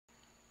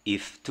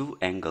If two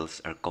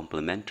angles are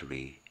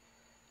complementary,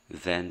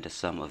 then the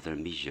sum of their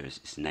measures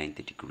is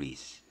 90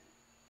 degrees.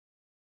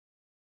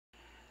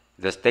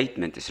 The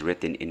statement is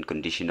written in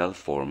conditional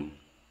form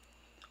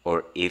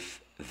or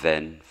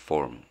if-then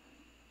form.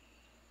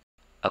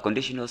 A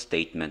conditional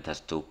statement has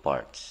two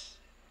parts,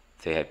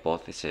 the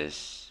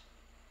hypothesis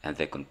and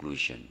the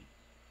conclusion.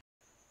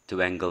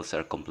 Two angles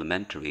are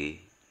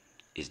complementary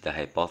is the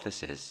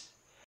hypothesis.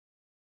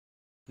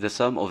 The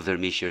sum of their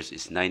measures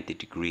is 90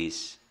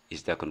 degrees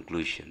is the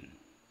conclusion.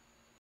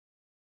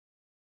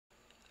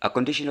 A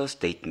conditional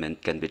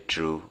statement can be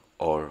true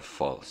or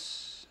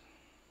false.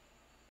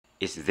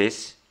 Is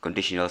this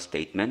conditional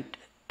statement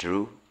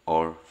true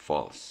or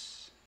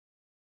false?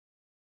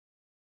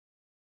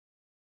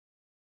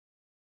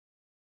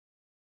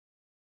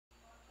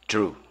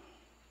 True.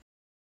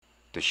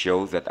 To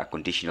show that a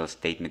conditional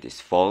statement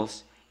is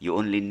false, you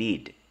only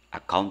need a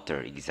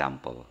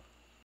counterexample.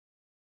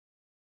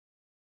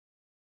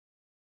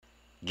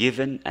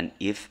 Given an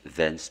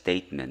if-then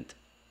statement,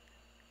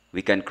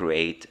 we can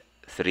create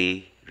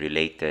three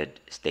related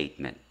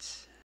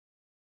statements: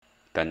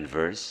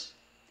 converse,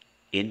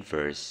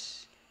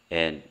 inverse,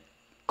 and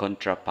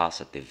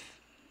contrapositive.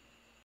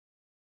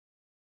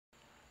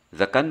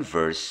 The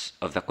converse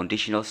of the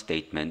conditional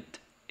statement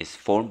is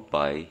formed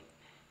by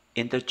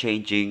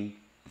interchanging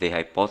the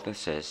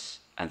hypothesis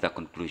and the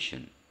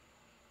conclusion.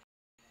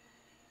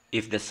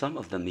 If the sum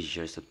of the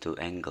measures of two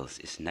angles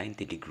is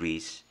 90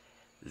 degrees,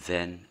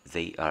 then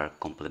they are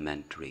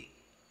complementary.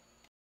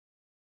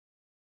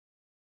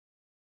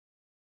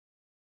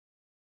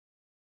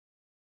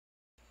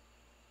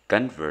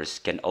 Converse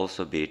can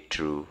also be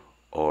true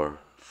or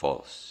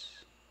false.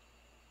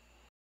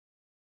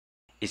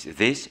 Is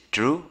this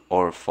true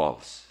or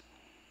false?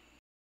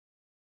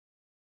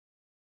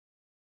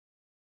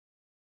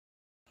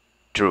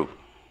 True.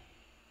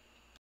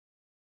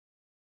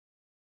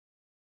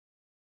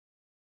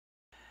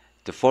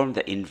 To form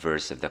the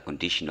inverse of the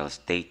conditional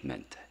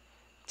statement,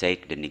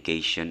 take the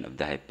negation of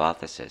the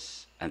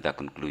hypothesis and the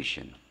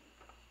conclusion.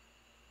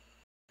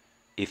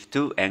 If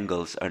two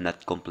angles are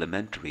not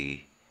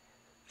complementary,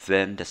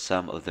 then the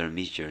sum of their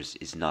measures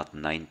is not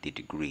 90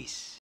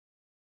 degrees.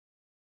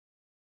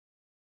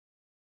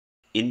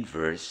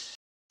 Inverse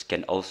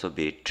can also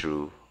be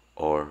true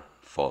or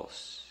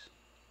false.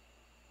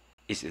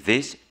 Is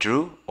this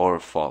true or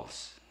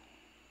false?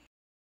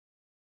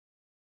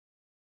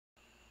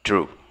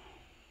 True.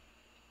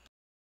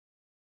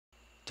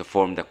 To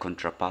form the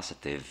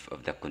contrapositive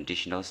of the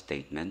conditional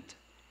statement,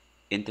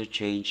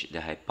 interchange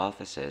the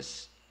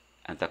hypothesis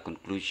and the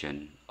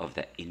conclusion of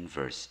the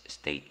inverse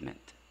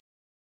statement.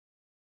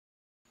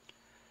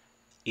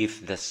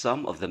 If the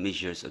sum of the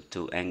measures of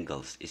two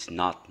angles is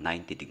not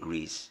 90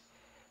 degrees,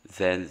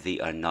 then they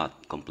are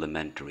not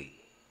complementary.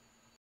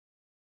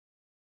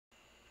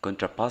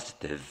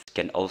 Contrapositive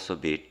can also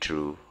be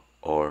true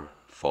or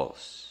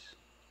false.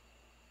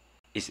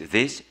 Is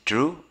this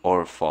true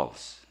or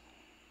false?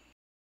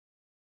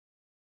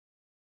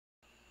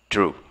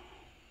 True.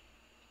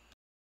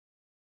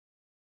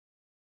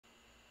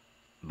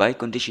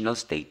 Biconditional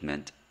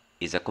statement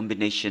is a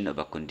combination of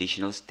a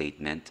conditional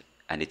statement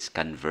and its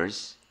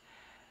converse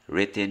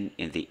written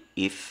in the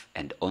if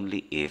and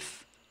only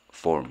if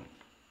form.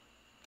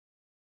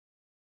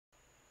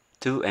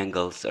 Two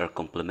angles are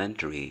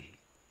complementary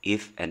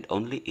if and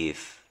only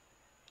if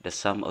the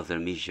sum of their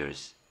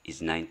measures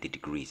is 90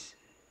 degrees.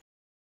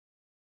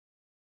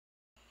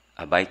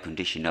 A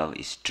biconditional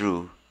is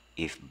true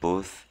if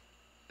both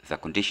the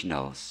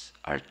conditionals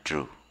are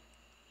true.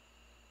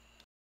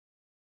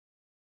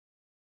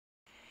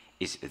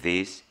 Is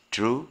this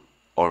true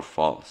or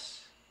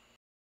false?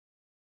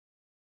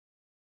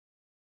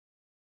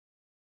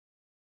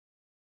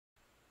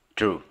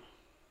 True.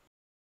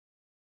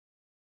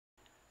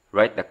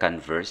 Write the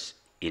converse,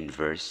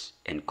 inverse,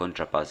 and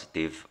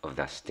contrapositive of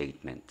the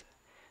statement.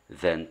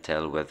 Then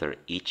tell whether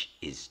each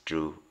is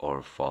true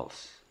or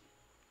false.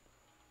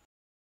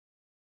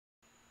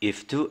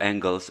 If two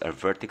angles are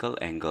vertical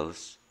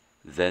angles,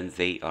 then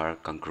they are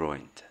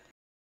congruent.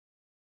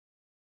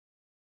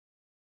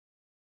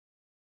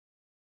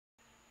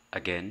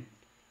 Again,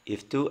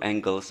 if two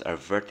angles are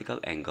vertical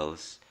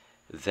angles,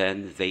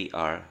 then they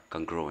are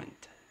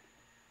congruent.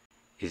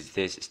 Is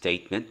this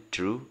statement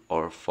true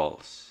or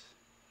false?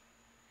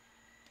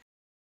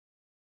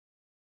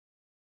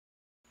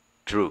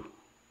 True.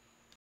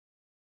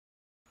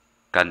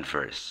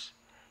 Converse.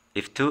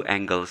 If two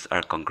angles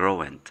are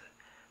congruent,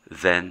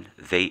 then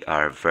they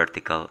are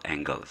vertical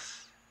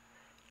angles.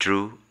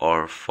 True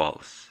or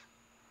false?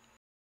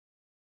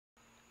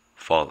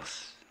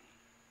 False.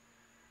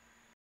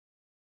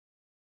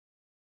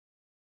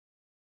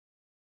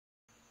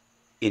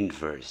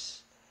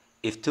 Inverse.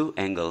 If two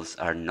angles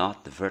are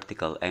not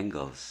vertical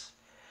angles,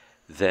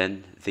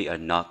 then they are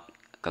not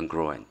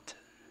congruent.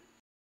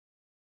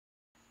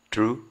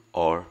 True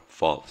or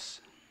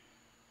false?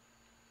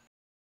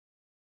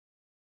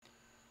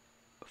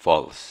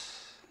 False.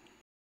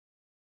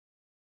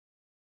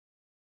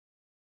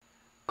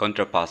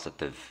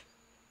 Contrapositive.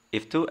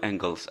 If two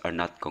angles are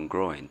not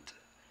congruent,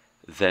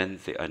 then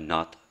they are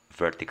not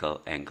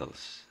vertical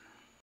angles.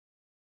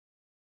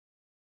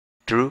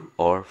 True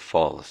or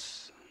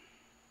false?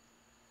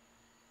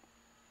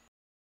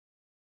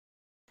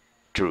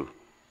 True.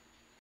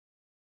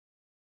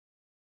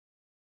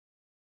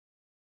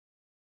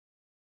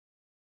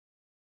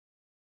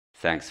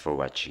 Thanks for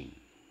watching.